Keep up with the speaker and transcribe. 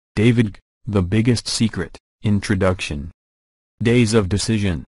Icke The Biggest Secret, Introduction. Days of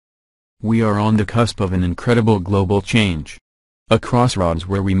Decision. We are on the cusp of an incredible global change. A crossroads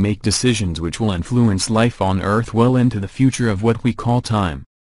where we make decisions which will influence life on Earth well into the future of what we call time.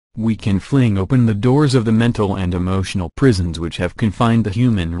 We can fling open the doors of the mental and emotional prisons which have confined the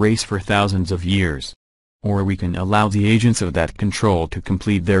human race for thousands of years. Or we can allow the agents of that control to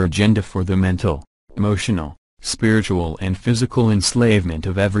complete their agenda for the mental, emotional, spiritual and physical enslavement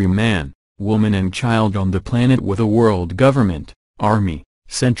of every man, woman and child on the planet with a world government, army,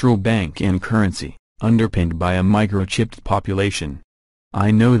 central bank and currency, underpinned by a microchipped population.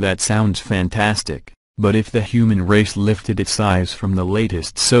 I know that sounds fantastic, but if the human race lifted its eyes from the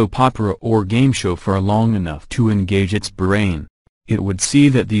latest soap opera or game show for long enough to engage its brain, it would see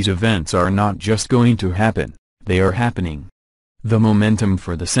that these events are not just going to happen, they are happening. The momentum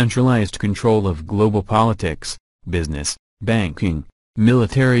for the centralized control of global politics, business, banking,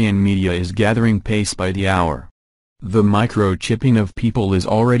 military and media is gathering pace by the hour. The microchipping of people is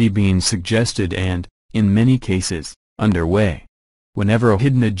already being suggested and, in many cases, underway. Whenever a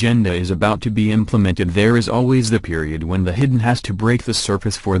hidden agenda is about to be implemented, there is always the period when the hidden has to break the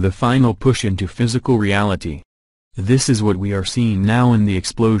surface for the final push into physical reality. This is what we are seeing now in the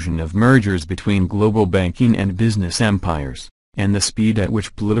explosion of mergers between global banking and business empires, and the speed at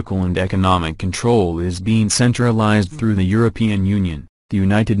which political and economic control is being centralized through the European Union, the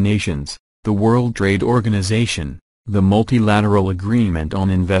United Nations, the World Trade Organization, the Multilateral Agreement on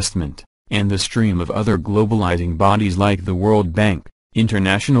Investment, and the stream of other globalizing bodies like the World Bank,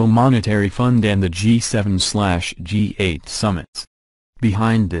 International Monetary Fund and the G7/G8 summits.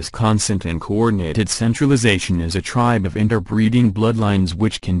 Behind this constant and coordinated centralization is a tribe of interbreeding bloodlines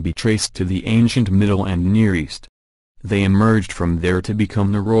which can be traced to the ancient Middle and Near East. They emerged from there to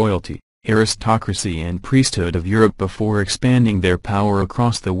become the royalty, aristocracy and priesthood of Europe before expanding their power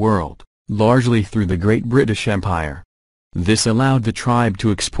across the world, largely through the Great British Empire. This allowed the tribe to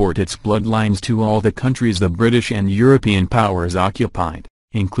export its bloodlines to all the countries the British and European powers occupied,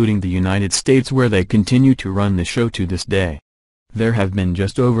 including the United States, where they continue to run the show to this day. There have been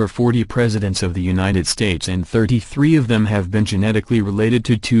just over 40 presidents of the United States and 33 of them have been genetically related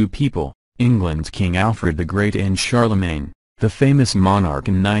to two people, England's King Alfred the Great and Charlemagne, the famous monarch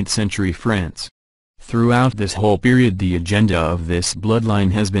in 9th century France. Throughout this whole period the agenda of this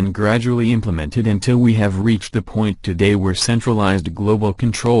bloodline has been gradually implemented until we have reached the point today where centralized global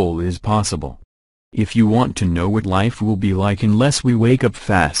control is possible. If you want to know what life will be like unless we wake up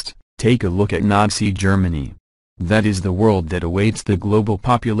fast, take a look at Nazi Germany. That is the world that awaits the global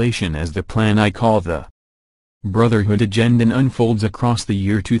population as the plan I call the Brotherhood agenda unfolds across the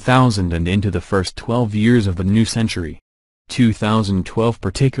year 2000 and into the first 12 years of the new century. 2012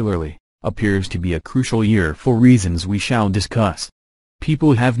 particularly appears to be a crucial year for reasons we shall discuss.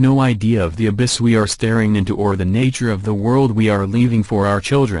 People have no idea of the abyss we are staring into or the nature of the world we are leaving for our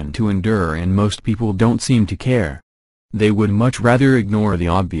children to endure, and most people don't seem to care. They would much rather ignore the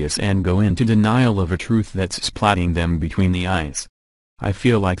obvious and go into denial of a truth that's splatting them between the eyes. I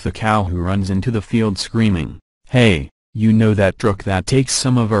feel like the cow who runs into the field screaming, "Hey, you know that truck that takes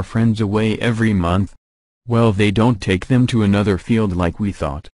some of our friends away every month? Well, they don't take them to another field like we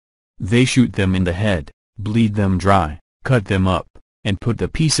thought. They shoot them in the head, bleed them dry, cut them up, and put the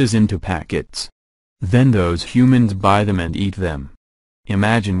pieces into packets. Then those humans buy them and eat them."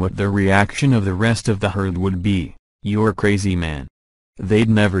 Imagine what the reaction of the rest of the herd would be. "You're crazy, man. They'd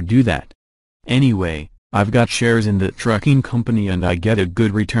never do that. Anyway, I've got shares in the trucking company and I get a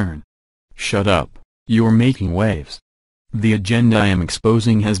good return." Shut up, you're making waves. The agenda I am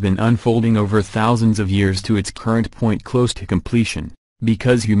exposing has been unfolding over thousands of years to its current point close to completion,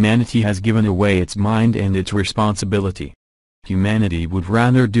 because humanity has given away its mind and its responsibility. Humanity would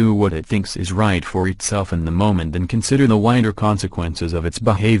rather do what it thinks is right for itself in the moment than consider the wider consequences of its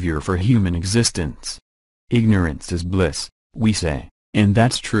behavior for human existence. Ignorance is bliss, we say, and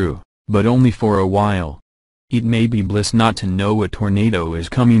that's true, but only for a while. It may be bliss not to know a tornado is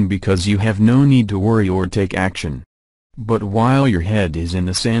coming because you have no need to worry or take action. But while your head is in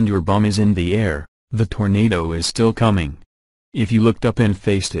the sand, your bum is in the air, the tornado is still coming. If you looked up and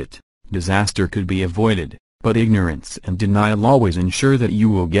faced it, disaster could be avoided, but ignorance and denial always ensure that you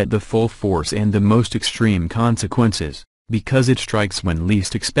will get the full force and the most extreme consequences, because it strikes when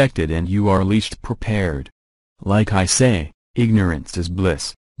least expected and you are least prepared. Like I say, ignorance is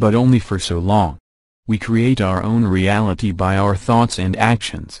bliss, but only for so long. We create our own reality by our thoughts and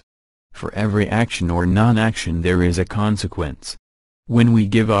actions. For every action or non-action there is a consequence. When we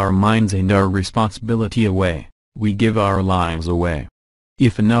give our minds and our responsibility away, we give our lives away.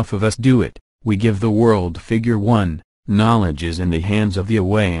 If enough of us do it, we give the world figure 1, Knowledge is in the hands of the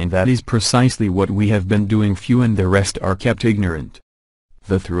away, and that is precisely what we have been doing. Few and the rest are kept ignorant.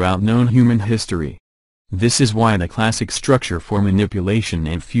 Throughout known human history. This is why the classic structure for manipulation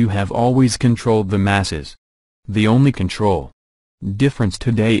and few have always controlled the masses. The only difference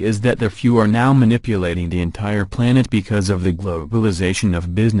today is that the few are now manipulating the entire planet because of the globalization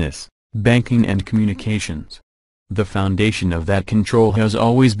of business, banking and communications. The foundation of that control has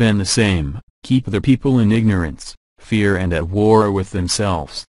always been the same: keep the people in ignorance, fear and at war with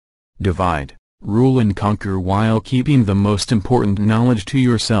themselves. Divide, rule and conquer while keeping the most important knowledge to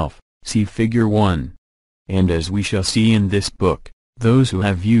yourself. See Figure 1. And as we shall see in this book, those who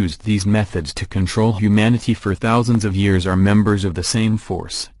have used these methods to control humanity for thousands of years are members of the same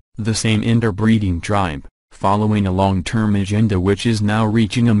force, the same interbreeding tribe, following a long-term agenda which is now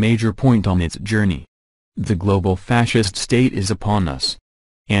reaching a major point on its journey. The global fascist state is upon us.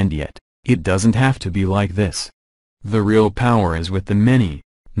 And yet, it doesn't have to be like this. The real power is with the many,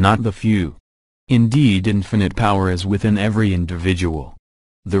 not the few. Indeed, infinite power is within every individual.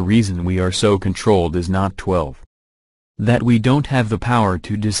 The reason we are so controlled is not that we don't have the power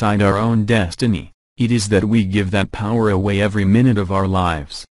to decide our own destiny, it is that we give that power away every minute of our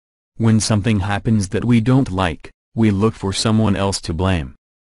lives. When something happens that we don't like, we look for someone else to blame.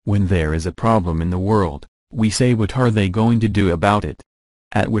 When there is a problem in the world, we say what are they going to do about it?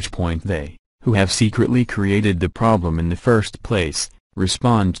 At which point they, who have secretly created the problem in the first place,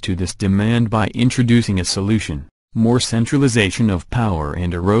 respond to this demand by introducing a solution: more centralization of power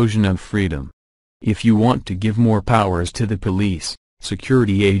and erosion of freedom. If you want to give more powers to the police,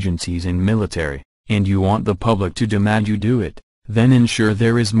 security agencies and military, and you want the public to demand you do it, then ensure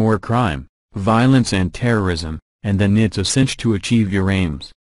there is more crime, violence and terrorism, and then it's a cinch to achieve your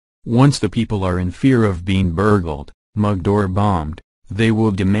aims. Once the people are in fear of being burgled, mugged or bombed, they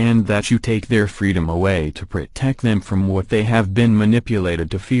will demand that you take their freedom away to protect them from what they have been manipulated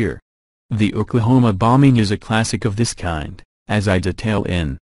to fear. The Oklahoma bombing is a classic of this kind, as I detail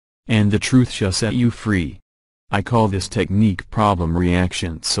in "And the Truth Shall Set You Free." I call this technique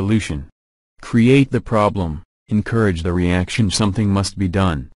problem-reaction-solution. Create the problem, encourage the reaction something must be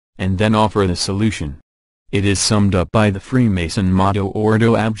done, and then offer the solution. It is summed up by the Freemason motto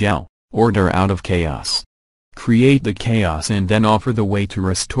Ordo Abjao, order out of chaos. Create the chaos and then offer the way to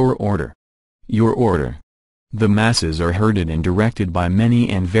restore order. Your order. The masses are herded and directed by many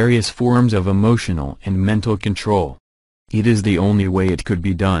and various forms of emotional and mental control. It is the only way it could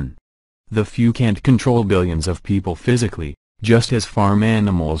be done. The few can't control billions of people physically, just as farm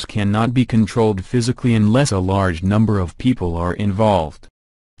animals cannot be controlled physically unless a large number of people are involved.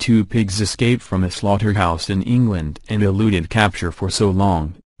 2 pigs escaped from a slaughterhouse in England and eluded capture for so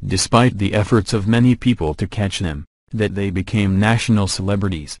long, despite the efforts of many people to catch them, that they became national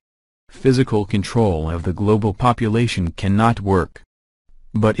celebrities. Physical control of the global population cannot work.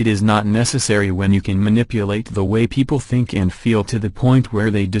 But it is not necessary when you can manipulate the way people think and feel to the point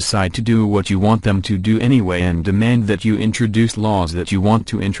where they decide to do what you want them to do anyway and demand that you introduce laws that you want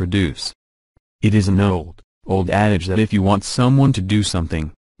to introduce. It is an old adage that if you want someone to do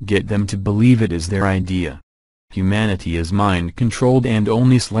something, get them to believe it is their idea. Humanity is mind-controlled and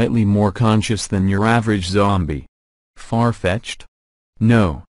only slightly more conscious than your average zombie. Far-fetched?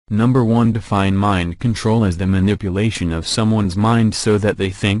 No. Number 1. Define mind control as the manipulation of someone's mind so that they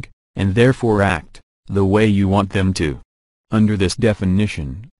think, and therefore act, the way you want them to. Under this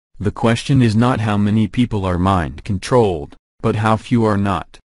definition, the question is not how many people are mind-controlled, but how few are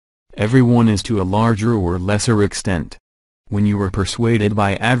not. Everyone is to a larger or lesser extent. When you are persuaded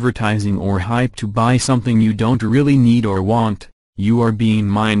by advertising or hype to buy something you don't really need or want, you are being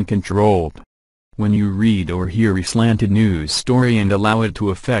mind-controlled. When you read or hear a slanted news story and allow it to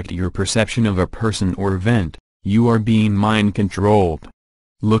affect your perception of a person or event, you are being mind-controlled.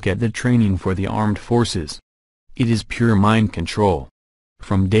 Look at the training for the armed forces. It is pure mind control.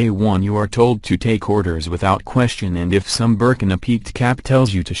 From day one you are told to take orders without question, and if some Burke in a peaked cap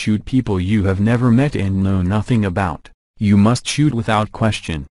tells you to shoot people you have never met and know nothing about, you must shoot without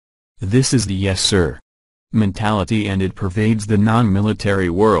question. This is the yes sir mentality, and it pervades the non-military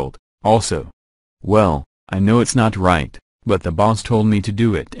world, also. Well, I know it's not right, but the boss told me to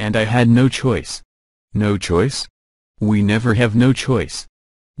do it and I had no choice. No choice? We never have no choice.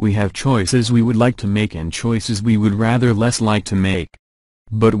 We have choices we would like to make and choices we would rather less like to make.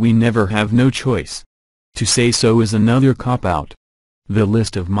 But we never have no choice. To say so is another cop-out. The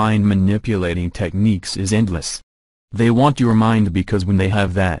list of mind-manipulating techniques is endless. They want your mind because when they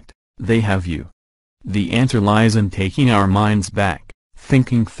have that, they have you. The answer lies in taking our minds back.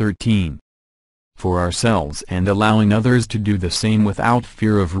 Thinking 13. for ourselves and allowing others to do the same without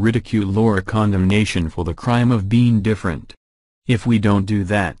fear of ridicule or condemnation for the crime of being different. If we don't do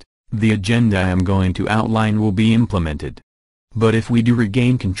that, the agenda I am going to outline will be implemented. But if we do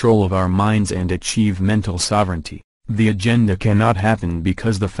regain control of our minds and achieve mental sovereignty, the agenda cannot happen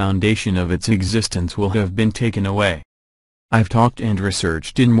because the foundation of its existence will have been taken away. I've talked and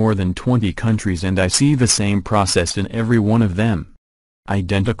researched in more than 20 countries and I see the same process in every one of them.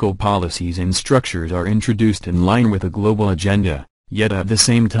 Identical policies and structures are introduced in line with a global agenda, yet at the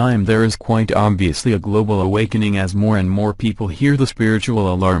same time there is quite obviously a global awakening as more and more people hear the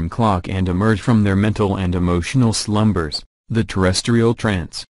spiritual alarm clock and emerge from their mental and emotional slumbers, the terrestrial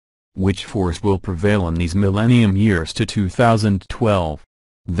trance. Which force will prevail in these millennium years to 2012?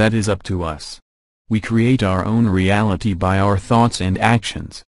 That is up to us. We create our own reality by our thoughts and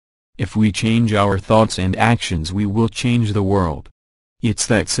actions. If we change our thoughts and actions, we will change the world. It's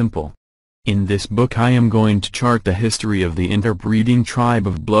that simple. In this book I am going to chart the history of the interbreeding tribe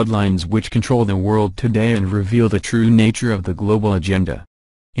of bloodlines which control the world today and reveal the true nature of the global agenda.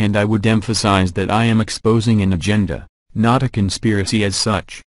 And I would emphasize that I am exposing an agenda, not a conspiracy as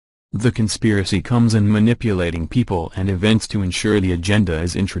such. The conspiracy comes in manipulating people and events to ensure the agenda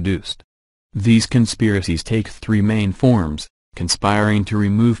is introduced. These conspiracies take three main forms: conspiring to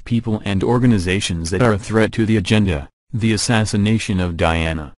remove people and organizations that are a threat to the agenda, the assassination of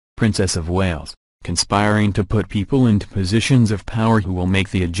Diana, Princess of Wales, conspiring to put people into positions of power who will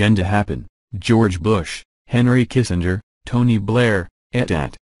make the agenda happen, George Bush, Henry Kissinger, Tony Blair,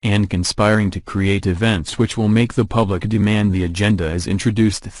 etc., and conspiring to create events which will make the public demand the agenda is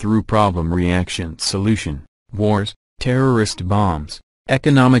introduced through problem-reaction solution, wars, terrorist bombs,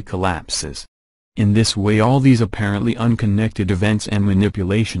 economic collapses. In this way all these apparently unconnected events and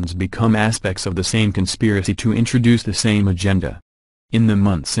manipulations become aspects of the same conspiracy to introduce the same agenda. In the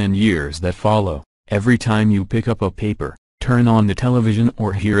months and years that follow, every time you pick up a paper, turn on the television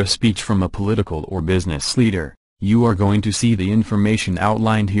or hear a speech from a political or business leader, you are going to see the information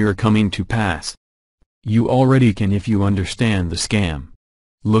outlined here coming to pass. You already can if you understand the scam.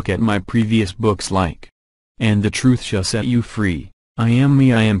 Look at my previous books like And the Truth Shall Set You Free, I Am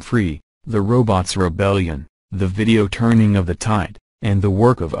Me I Am Free, The Robot's Rebellion, The Video Turning of the Tide, and the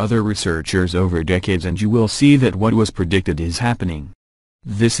work of other researchers over decades, and you will see that what was predicted is happening.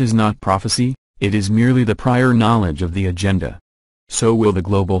 This is not prophecy, it is merely the prior knowledge of the agenda. So will the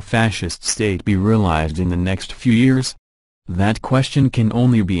global fascist state be realized in the next few years? That question can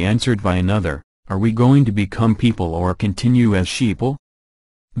only be answered by another: are we going to become people or continue as sheeple?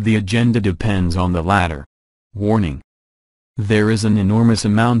 The agenda depends on the latter. Warning: there is an enormous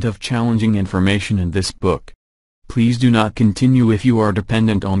amount of challenging information in this book. Please do not continue if you are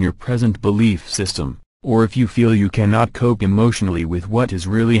dependent on your present belief system, or if you feel you cannot cope emotionally with what is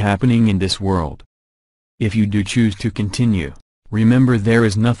really happening in this world. If you do choose to continue, remember there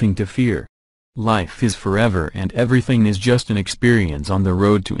is nothing to fear. Life is forever and everything is just an experience on the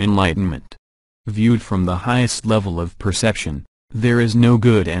road to enlightenment. Viewed from the highest level of perception, there is no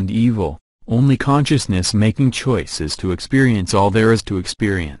good and evil, only consciousness making choices to experience all there is to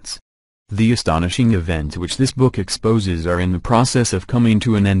experience. The astonishing events which this book exposes are in the process of coming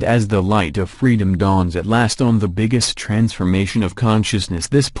to an end as the light of freedom dawns at last on the biggest transformation of consciousness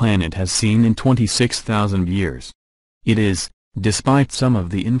this planet has seen in 26,000 years. It is, despite some of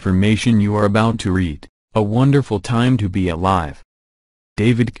the information you are about to read, a wonderful time to be alive.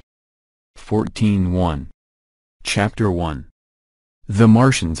 David 14:1. Chapter 1. The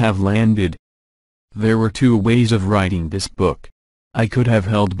Martians have landed. There were two ways of writing this book. I could have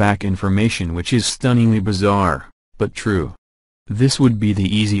held back information which is stunningly bizarre, but true. This would be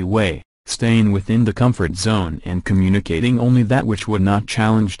the easy way, staying within the comfort zone and communicating only that which would not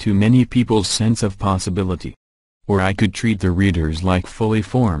challenge too many people's sense of possibility. Or I could treat the readers like fully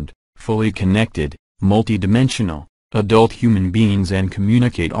formed, fully connected, multidimensional, adult human beings and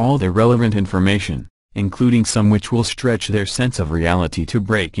communicate all the relevant information, including some which will stretch their sense of reality to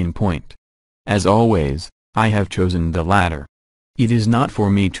breaking point. As always, I have chosen the latter. It is not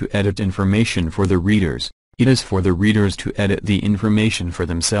for me to edit information for the readers, it is for the readers to edit the information for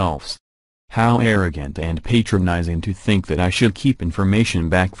themselves. How arrogant and patronizing to think that I should keep information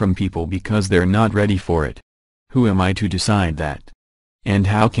back from people because they're not ready for it. Who am I to decide that? And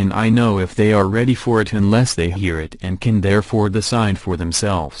how can I know if they are ready for it unless they hear it and can therefore decide for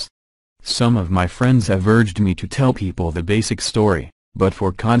themselves? Some of my friends have urged me to tell people the basic story, but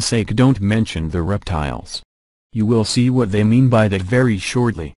for God's sake don't mention the reptiles. You will see what they mean by that very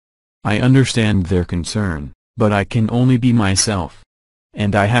shortly. I understand their concern, but I can only be myself.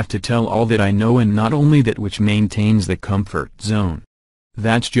 And I have to tell all that I know and not only that which maintains the comfort zone.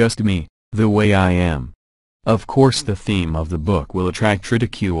 That's just me. The way I am. Of course the theme of the book will attract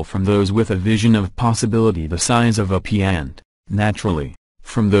ridicule from those with a vision of possibility the size of a pea and, naturally,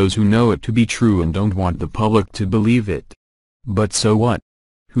 from those who know it to be true and don't want the public to believe it. But so what?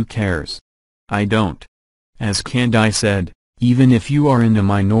 Who cares? I don't. As Candy said, even if you are in a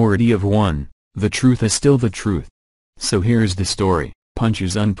minority of one, the truth is still the truth. So here's the story,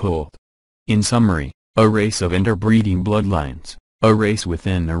 punches unpulled. In summary, a race of interbreeding bloodlines, a race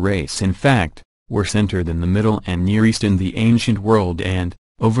within a race in fact, were centered in the Middle and Near East in the ancient world and,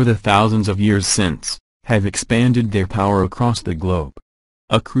 over the thousands of years since, have expanded their power across the globe.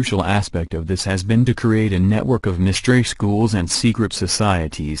 A crucial aspect of this has been to create a network of mystery schools and secret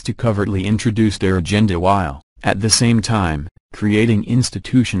societies to covertly introduce their agenda while, at the same time, creating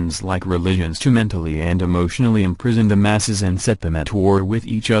institutions like religions to mentally and emotionally imprison the masses and set them at war with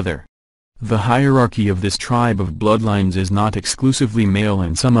each other. The hierarchy of this tribe of bloodlines is not exclusively male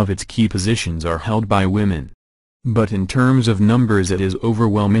and some of its key positions are held by women. But in terms of numbers it is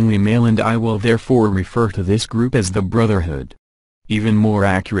overwhelmingly male and I will therefore refer to this group as the Brotherhood. Even more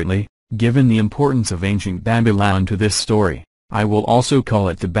accurately, given the importance of ancient Babylon to this story, I will also call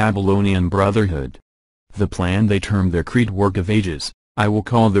it the Babylonian Brotherhood. The plan they termed their creed work of ages, I will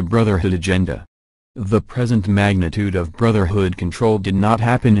call the Brotherhood Agenda. The present magnitude of Brotherhood control did not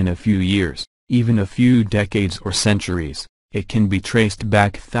happen in a few years, even a few decades or centuries, it can be traced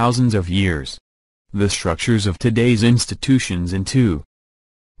back thousands of years. The structures of today's institutions into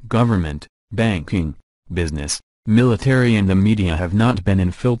government, banking, business, military and the media have not been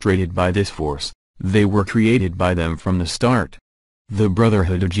infiltrated by this force, they were created by them from the start. The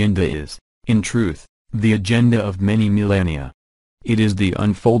Brotherhood Agenda is, in truth, the agenda of many millennia. It is the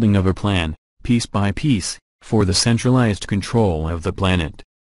unfolding of a plan, piece by piece, for the centralized control of the planet.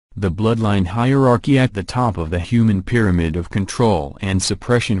 The bloodline hierarchy at the top of the human pyramid of control and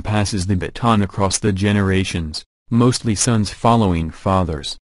suppression passes the baton across the generations, mostly sons following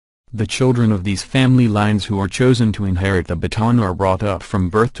fathers. The children of these family lines who are chosen to inherit the baton are brought up from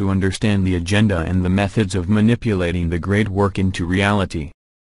birth to understand the agenda and the methods of manipulating the great work into reality.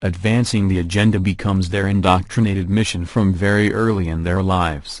 Advancing the agenda becomes their indoctrinated mission from very early in their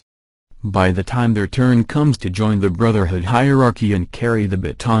lives. By the time their turn comes to join the Brotherhood hierarchy and carry the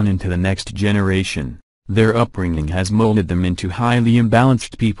baton into the next generation, their upbringing has molded them into highly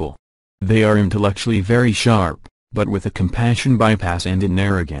imbalanced people. They are intellectually very sharp, but with a compassion bypass and an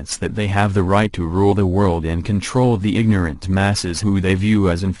arrogance that they have the right to rule the world and control the ignorant masses who they view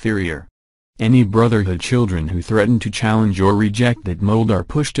as inferior. Any Brotherhood children who threaten to challenge or reject that mold are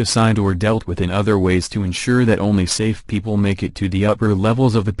pushed aside or dealt with in other ways to ensure that only safe people make it to the upper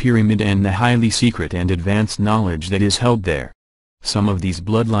levels of the pyramid and the highly secret and advanced knowledge that is held there. Some of these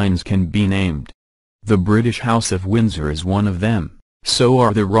bloodlines can be named. The British House of Windsor is one of them, so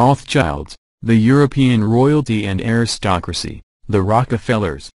are the Rothschilds, the European royalty and aristocracy, the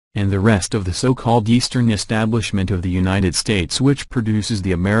Rockefellers, and the rest of the so-called Eastern establishment of the United States which produces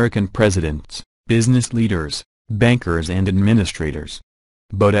the American presidents, business leaders, bankers and administrators.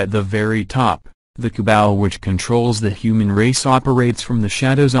 But at the very top, the cabal which controls the human race operates from the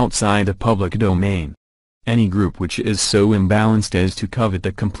shadows outside the public domain. Any group which is so imbalanced as to covet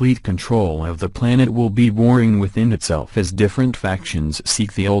the complete control of the planet will be warring within itself as different factions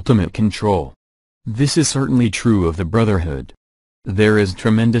seek the ultimate control. This is certainly true of the Brotherhood. There is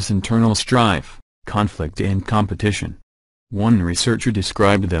tremendous internal strife, conflict and competition. One researcher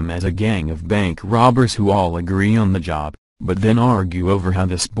described them as a gang of bank robbers who all agree on the job, but then argue over how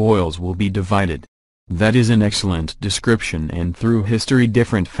the spoils will be divided. That is an excellent description, and through history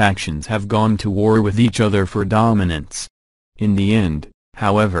different factions have gone to war with each other for dominance. In the end,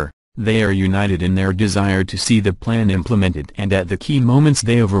 however, they are united in their desire to see the plan implemented, and at the key moments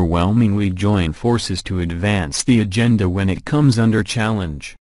they overwhelmingly join forces to advance the agenda when it comes under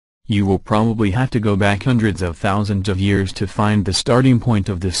challenge. You will probably have to go back hundreds of thousands of years to find the starting point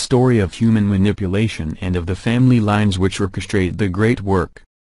of this story of human manipulation and of the family lines which orchestrate the great work.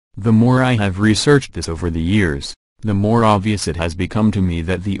 The more I have researched this over the years, the more obvious it has become to me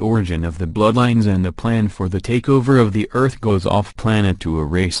that the origin of the bloodlines and the plan for the takeover of the Earth goes off-planet to a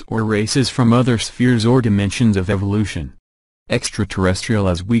race or races from other spheres or dimensions of evolution. Extraterrestrial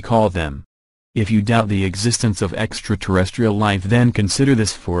as we call them. If you doubt the existence of extraterrestrial life, then consider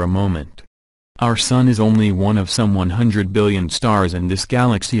this for a moment. Our Sun is only one of some 100 billion stars in this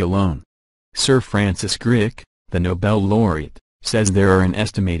galaxy alone. Sir Francis Crick, the Nobel laureate, says there are an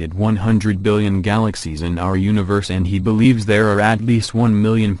estimated 100 billion galaxies in our universe, and he believes there are at least 1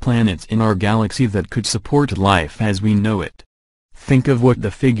 million planets in our galaxy that could support life as we know it. Think of what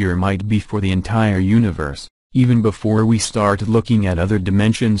the figure might be for the entire universe, even before we start looking at other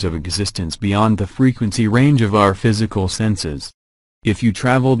dimensions of existence beyond the frequency range of our physical senses. If you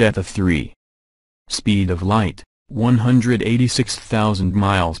traveled at the 3 speed of light, 186,000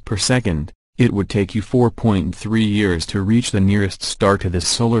 miles per second, it would take you 4.3 years to reach the nearest star to this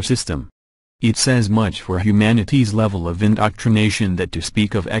solar system. It says much for humanity's level of indoctrination that to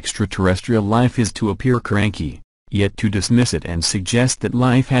speak of extraterrestrial life is to appear cranky, yet to dismiss it and suggest that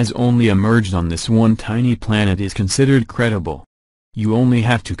life has only emerged on this one tiny planet is considered credible. You only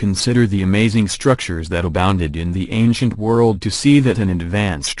have to consider the amazing structures that abounded in the ancient world to see that an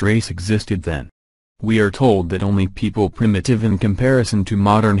advanced race existed then. We are told that only people primitive in comparison to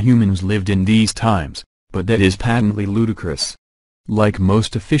modern humans lived in these times, but that is patently ludicrous. Like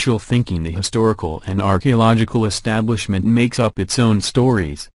most official thinking, the historical and archaeological establishment makes up its own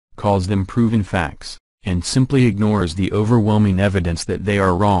stories, calls them proven facts, and simply ignores the overwhelming evidence that they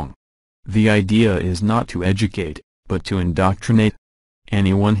are wrong. The idea is not to educate, but to indoctrinate.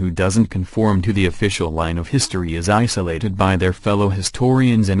 Anyone who doesn't conform to the official line of history is isolated by their fellow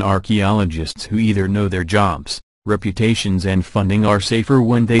historians and archaeologists who either know their jobs, reputations and funding are safer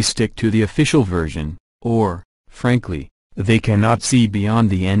when they stick to the official version, or, frankly, they cannot see beyond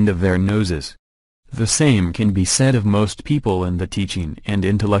the end of their noses. The same can be said of most people in the teaching and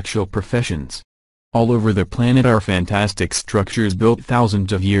intellectual professions. All over the planet are fantastic structures built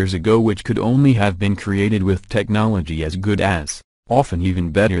thousands of years ago which could only have been created with technology as good as, often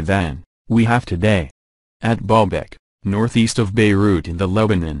even better than, we have today. At Baalbek, northeast of Beirut in the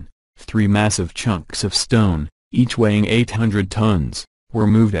Lebanon, 3 massive chunks of stone, each weighing 800 tons, were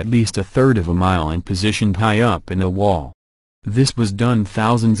moved at least a third of a mile and positioned high up in a wall. This was done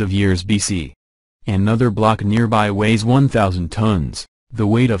thousands of years BC. Another block nearby weighs 1,000 tons, the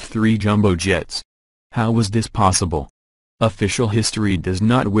weight of 3 jumbo jets. How was this possible? Official history does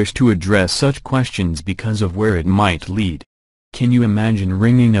not wish to address such questions because of where it might lead. Can you imagine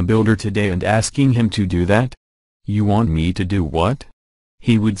ringing a builder today and asking him to do that? You want me to do what?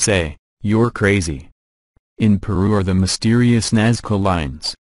 He would say, you're crazy. In Peru are the mysterious Nazca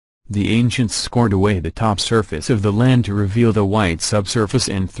lines. The ancients scored away the top surface of the land to reveal the white subsurface,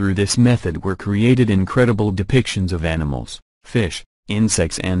 and through this method were created incredible depictions of animals, fish,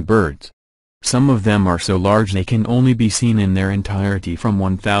 insects and birds. Some of them are so large they can only be seen in their entirety from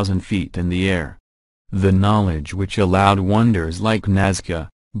 1,000 feet in the air. The knowledge which allowed wonders like Nazca,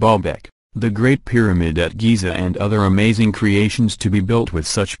 Baalbek, the Great Pyramid at Giza and other amazing creations to be built with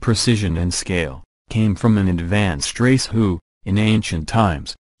such precision and scale, came from an advanced race who, in ancient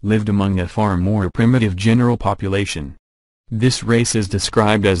times, lived among a far more primitive general population. This race is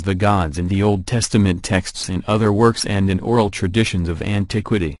described as the gods in the Old Testament texts, in other works and in oral traditions of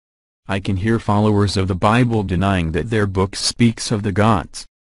antiquity. I can hear followers of the Bible denying that their book speaks of the gods.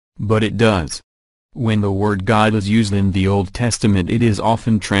 But it does. When the word God is used in the Old Testament, it is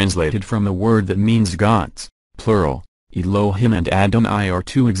often translated from a word that means gods, plural. Elohim and Adonai are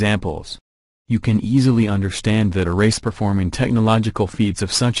 2 examples. You can easily understand that a race performing technological feats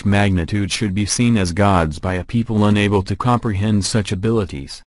of such magnitude should be seen as gods by a people unable to comprehend such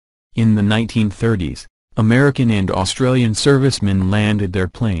abilities. In the 1930s, American and Australian servicemen landed their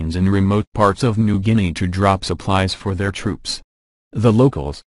planes in remote parts of New Guinea to drop supplies for their troops. The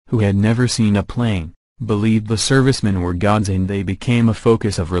locals, who had never seen a plane, believed the servicemen were gods, and they became a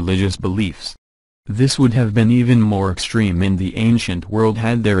focus of religious beliefs. This would have been even more extreme in the ancient world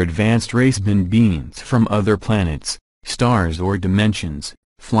had their advanced race been beings from other planets, stars or dimensions,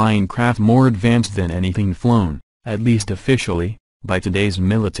 flying craft more advanced than anything flown, at least officially, by today's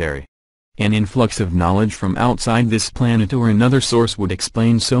military. An influx of knowledge from outside this planet or another source would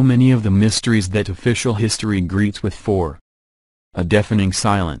explain so many of the mysteries that official history greets with a deafening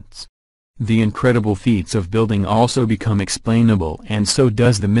silence. The incredible feats of building also become explainable, and so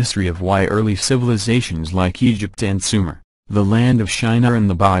does the mystery of why early civilizations like Egypt and Sumer, the land of Shinar in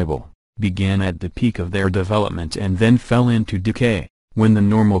the Bible, began at the peak of their development and then fell into decay, when the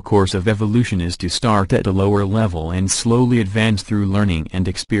normal course of evolution is to start at a lower level and slowly advance through learning and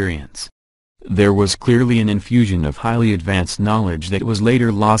experience. There was clearly an infusion of highly advanced knowledge that was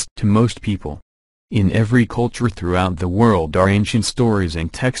later lost to most people. In every culture throughout the world are ancient stories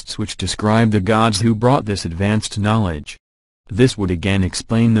and texts which describe the gods who brought this advanced knowledge. This would again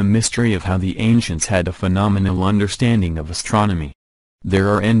explain the mystery of how the ancients had a phenomenal understanding of astronomy. There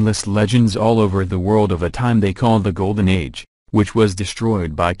are endless legends all over the world of a time they call the Golden Age, which was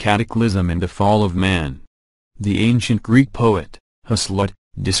destroyed by cataclysm and the fall of man. The ancient Greek poet, Hesiod,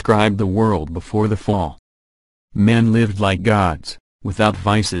 described the world before the fall. Man lived like gods, without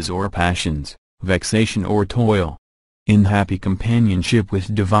vices or passions, vexation or toil. In happy companionship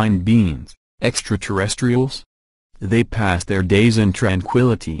with divine beings, Extraterrestrials? They passed their days in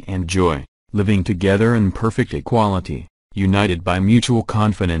tranquility and joy, living together in perfect equality, united by mutual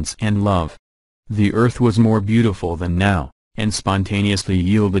confidence and love. The earth was more beautiful than now, and spontaneously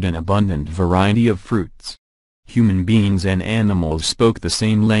yielded an abundant variety of fruits. Human beings and animals spoke the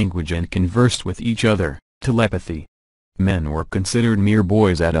same language and conversed with each other, telepathy. Men were considered mere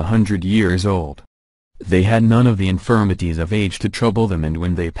boys at 100 years old. They had none of the infirmities of age to trouble them, and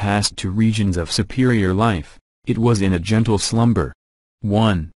when they passed to regions of superior life, it was in a gentle slumber.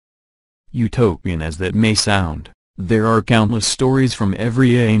 1. Utopian as that may sound, there are countless stories from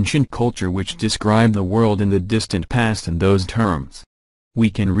every ancient culture which describe the world in the distant past in those terms. We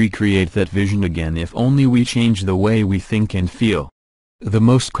can recreate that vision again if only we change the way we think and feel. The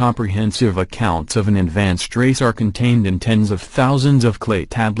most comprehensive accounts of an advanced race are contained in tens of thousands of clay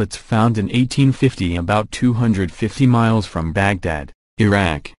tablets found in 1850 about 250 miles from Baghdad,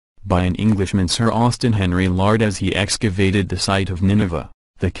 Iraq, by an Englishman, Sir Austin Henry Lardner, as he excavated the site of Nineveh,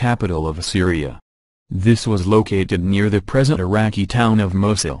 the capital of Assyria. This was located near the present Iraqi town of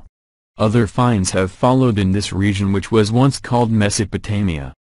Mosul. Other finds have followed in this region which was once called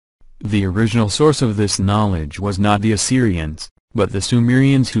Mesopotamia. The original source of this knowledge was not the Assyrians, but the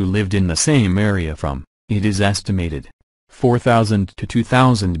Sumerians who lived in the same area from, it is estimated, 4000 to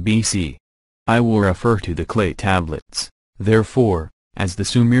 2000 BC. I will refer to the clay tablets, therefore, as the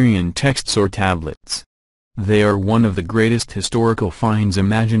Sumerian texts or tablets. They are one of the greatest historical finds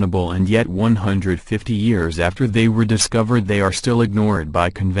imaginable, and yet 150 years after they were discovered they are still ignored by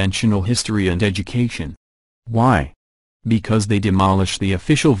conventional history and education. Why? Because they demolish the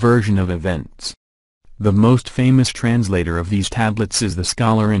official version of events. The most famous translator of these tablets is the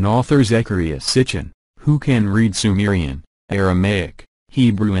scholar and author Zecharia Sitchin, who can read Sumerian, Aramaic,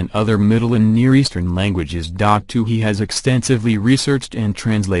 Hebrew and other Middle and Near Eastern languages. 2. He has extensively researched and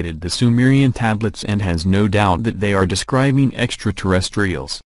translated the Sumerian tablets and has no doubt that they are describing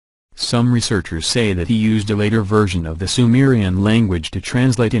extraterrestrials. Some researchers say that he used a later version of the Sumerian language to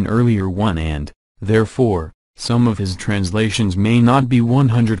translate an earlier one, and, therefore, some of his translations may not be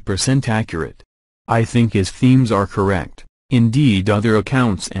 100% accurate. I think his themes are correct. Indeed, other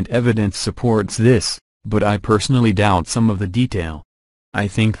accounts and evidence supports this, but I personally doubt some of the detail. I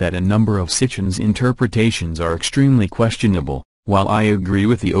think that a number of Sitchin's interpretations are extremely questionable, while I agree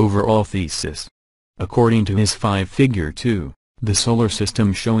with the overall thesis. According to his 5-figure 2, the solar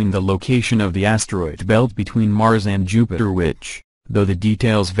system showing the location of the asteroid belt between Mars and Jupiter, which, though the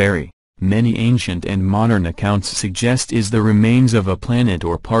details vary, many ancient and modern accounts suggest is the remains of a planet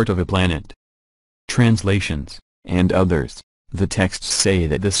or part of a planet. Translations, and others. The texts say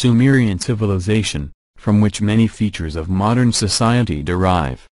that the Sumerian civilization, from which many features of modern society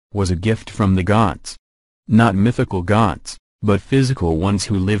derive, was a gift from the gods. Not mythical gods, but physical ones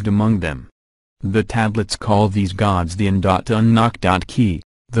who lived among them. The tablets call these gods the N.Unnak.Ki,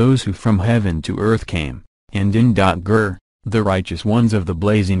 those who from heaven to earth came, and N.Gur, the righteous ones of the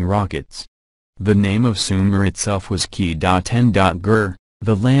blazing rockets. The name of Sumer itself was Ki.N.Gur,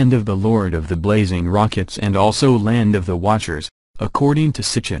 the land of the Lord of the blazing rockets and also land of the Watchers, according to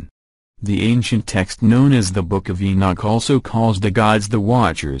Sitchin. The ancient text known as the Book of Enoch also calls the gods the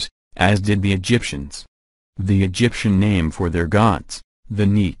Watchers, as did the Egyptians. The Egyptian name for their gods, the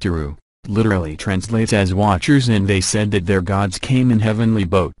Neteru, literally translates as Watchers, and they said that their gods came in heavenly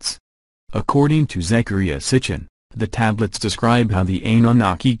boats. According to Zecharia Sitchin, the tablets describe how the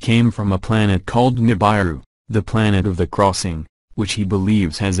Anunnaki came from a planet called Nibiru, the planet of the crossing, which he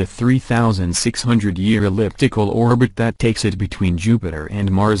believes has a 3,600-year elliptical orbit that takes it between Jupiter and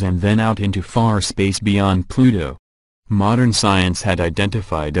Mars and then out into far space beyond Pluto. Modern science had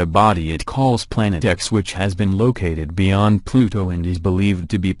identified a body it calls Planet X, which has been located beyond Pluto and is believed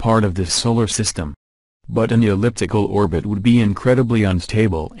to be part of this solar system. But an elliptical orbit would be incredibly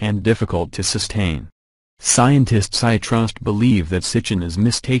unstable and difficult to sustain. Scientists I trust believe that Sitchin is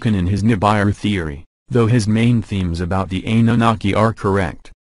mistaken in his Nibiru theory, though his main themes about the Anunnaki are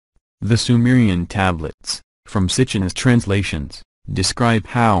correct. The Sumerian tablets, from Sitchin's translations, describe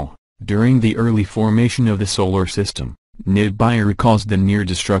how, during the early formation of the solar system, Nibiru caused the near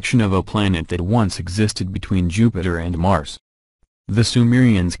destruction of a planet that once existed between Jupiter and Mars. The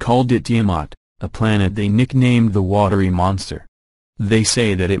Sumerians called it Tiamat, a planet they nicknamed the Watery Monster. They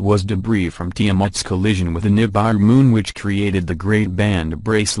say that it was debris from Tiamat's collision with the Nibiru moon which created the Great Band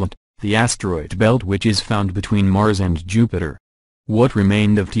Bracelet, the asteroid belt which is found between Mars and Jupiter. What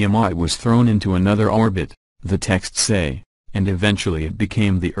remained of Tiamat was thrown into another orbit, the texts say, and eventually it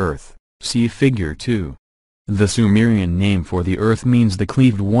became the Earth. See Figure 2. The Sumerian name for the Earth means the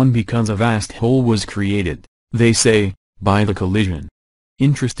cleaved one because a vast hole was created, they say, by the collision.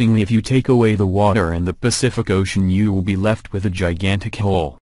 Interestingly, if you take away the water and the Pacific Ocean, you will be left with a gigantic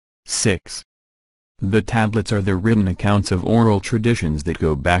hole. 6. The tablets are the written accounts of oral traditions that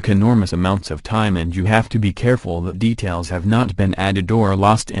go back enormous amounts of time, and you have to be careful that details have not been added or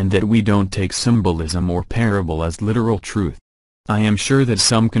lost, and that we don't take symbolism or parable as literal truth. I am sure that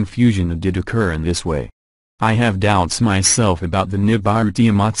some confusion did occur in this way. I have doubts myself about the Nibiru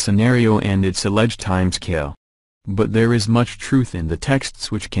Tiamat scenario and its alleged timescale. But there is much truth in the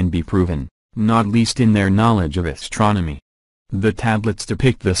texts which can be proven, not least in their knowledge of astronomy. The tablets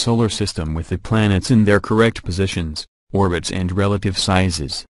depict the solar system with the planets in their correct positions, orbits and relative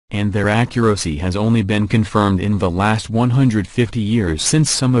sizes, and their accuracy has only been confirmed in the last 150 years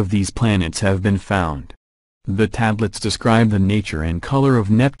since some of these planets have been found. The tablets describe the nature and color of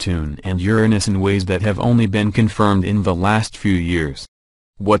Neptune and Uranus in ways that have only been confirmed in the last few years.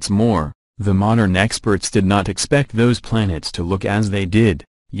 What's more, the modern experts did not expect those planets to look as they did.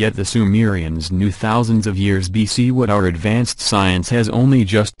 Yet the Sumerians knew thousands of years BC what our advanced science has only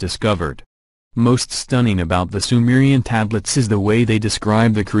just discovered. Most stunning about the Sumerian tablets is the way they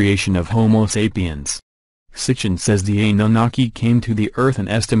describe the creation of Homo sapiens. Sitchin says the Anunnaki came to the earth an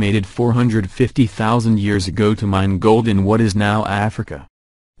estimated 450,000 years ago to mine gold in what is now Africa.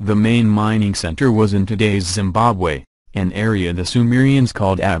 The main mining center was in today's Zimbabwe, an area the Sumerians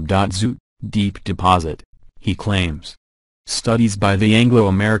called Abdot-Zut, deep deposit, he claims. Studies by the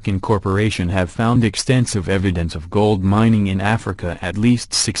Anglo-American Corporation have found extensive evidence of gold mining in Africa at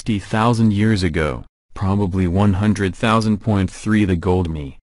least 60,000 years ago, probably 100,000.3. The gold me,